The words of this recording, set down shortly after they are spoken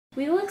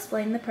We will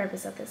explain the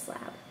purpose of this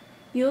lab.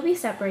 You will be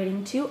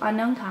separating two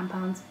unknown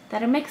compounds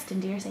that are mixed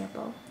into your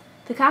sample.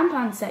 The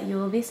compounds that you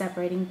will be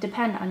separating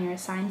depend on your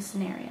assigned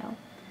scenario.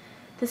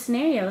 The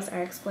scenarios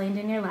are explained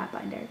in your lab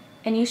binder,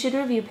 and you should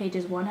review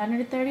pages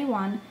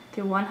 131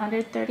 through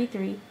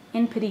 133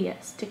 in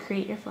PDFs to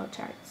create your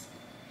flowcharts.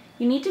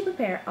 You need to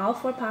prepare all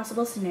 4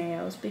 possible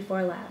scenarios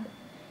before lab.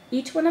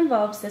 Each one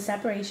involves the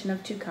separation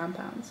of 2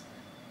 compounds.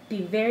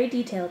 Be very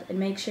detailed and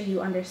make sure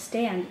you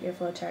understand your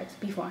flowcharts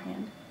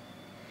beforehand.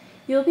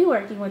 You will be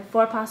working with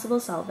 4 possible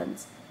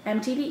solvents: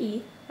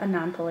 MTBE, a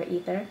nonpolar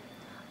ether;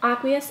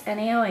 aqueous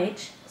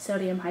NaOH,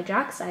 sodium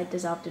hydroxide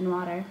dissolved in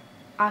water;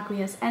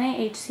 aqueous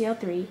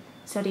NaHCO3,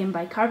 sodium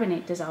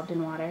bicarbonate dissolved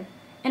in water;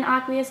 and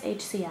aqueous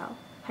HCl,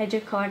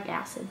 hydrochloric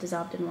acid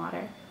dissolved in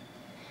water.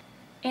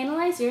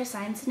 Analyze your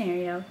assigned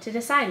scenario to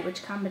decide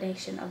which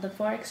combination of the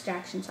 4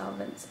 extraction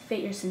solvents fit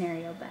your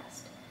scenario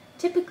best.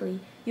 Typically,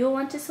 you will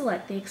want to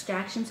select the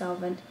extraction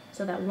solvent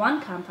so that one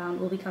compound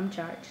will become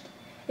charged.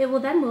 It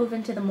will then move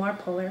into the more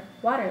polar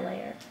water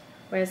layer,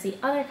 whereas the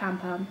other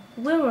compound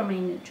will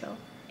remain neutral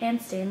and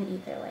stay in the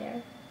ether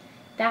layer.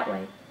 That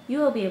way, you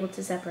will be able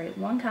to separate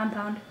one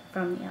compound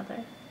from the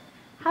other.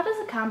 How does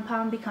a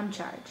compound become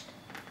charged?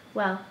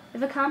 Well,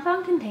 if a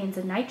compound contains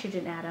a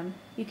nitrogen atom,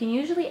 you can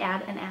usually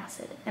add an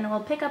acid, and it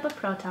will pick up a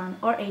proton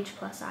or H+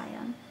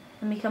 ion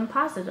and become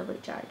positively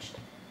charged.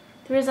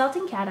 The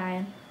resulting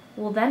cation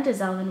will then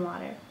dissolve in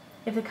water.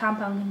 If the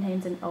compound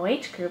contains an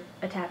OH group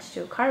attached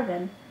to a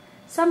carbon,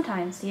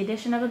 sometimes the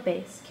addition of a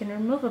base can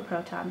remove a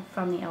proton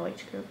from the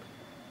OH group,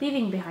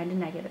 leaving behind a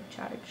negative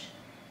charge.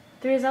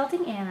 The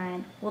resulting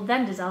anion will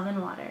then dissolve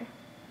in water.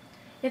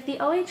 If the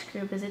OH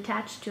group is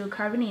attached to a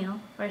carbonyl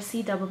or a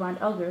C double bond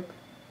O group,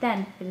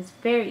 then it is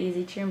very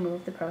easy to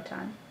remove the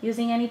proton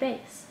using any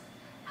base.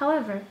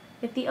 However,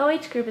 if the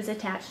OH group is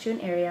attached to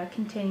an area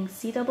containing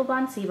C double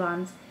bond C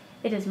bonds,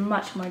 it is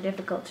much more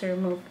difficult to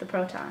remove the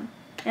proton,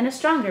 and a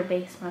stronger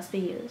base must be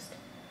used.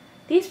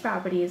 These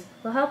properties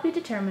will help you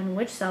determine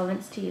which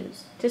solvents to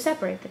use to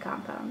separate the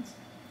compounds.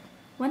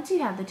 Once you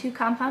have the 2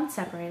 compounds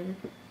separated,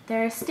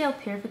 there are still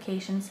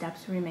purification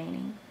steps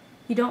remaining.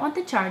 You don't want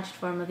the charged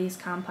form of these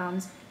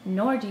compounds,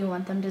 nor do you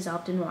want them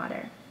dissolved in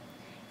water.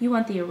 You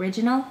want the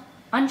original,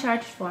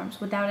 uncharged forms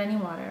without any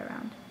water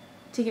around.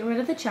 To get rid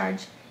of the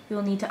charge, you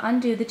will need to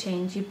undo the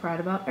change you brought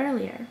about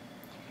earlier.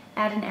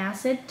 Add an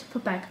acid to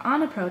put back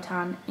on a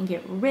proton and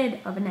get rid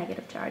of a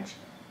negative charge,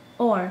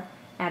 or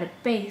add a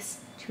base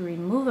to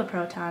remove a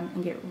proton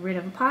and get rid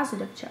of a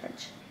positive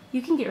charge.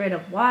 You can get rid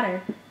of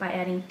water by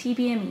adding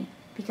TBME,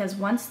 because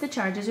once the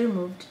charge is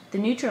removed, the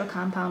neutral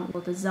compound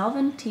will dissolve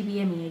in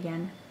TBME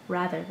again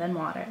rather than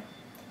water.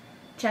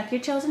 Check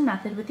your chosen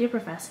method with your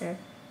professor,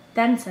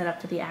 then set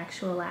up for the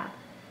actual lab.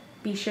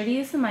 Be sure to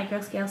use the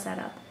microscale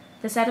setup.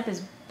 The setup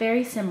is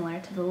very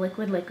similar to the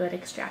liquid-liquid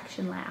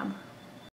extraction lab.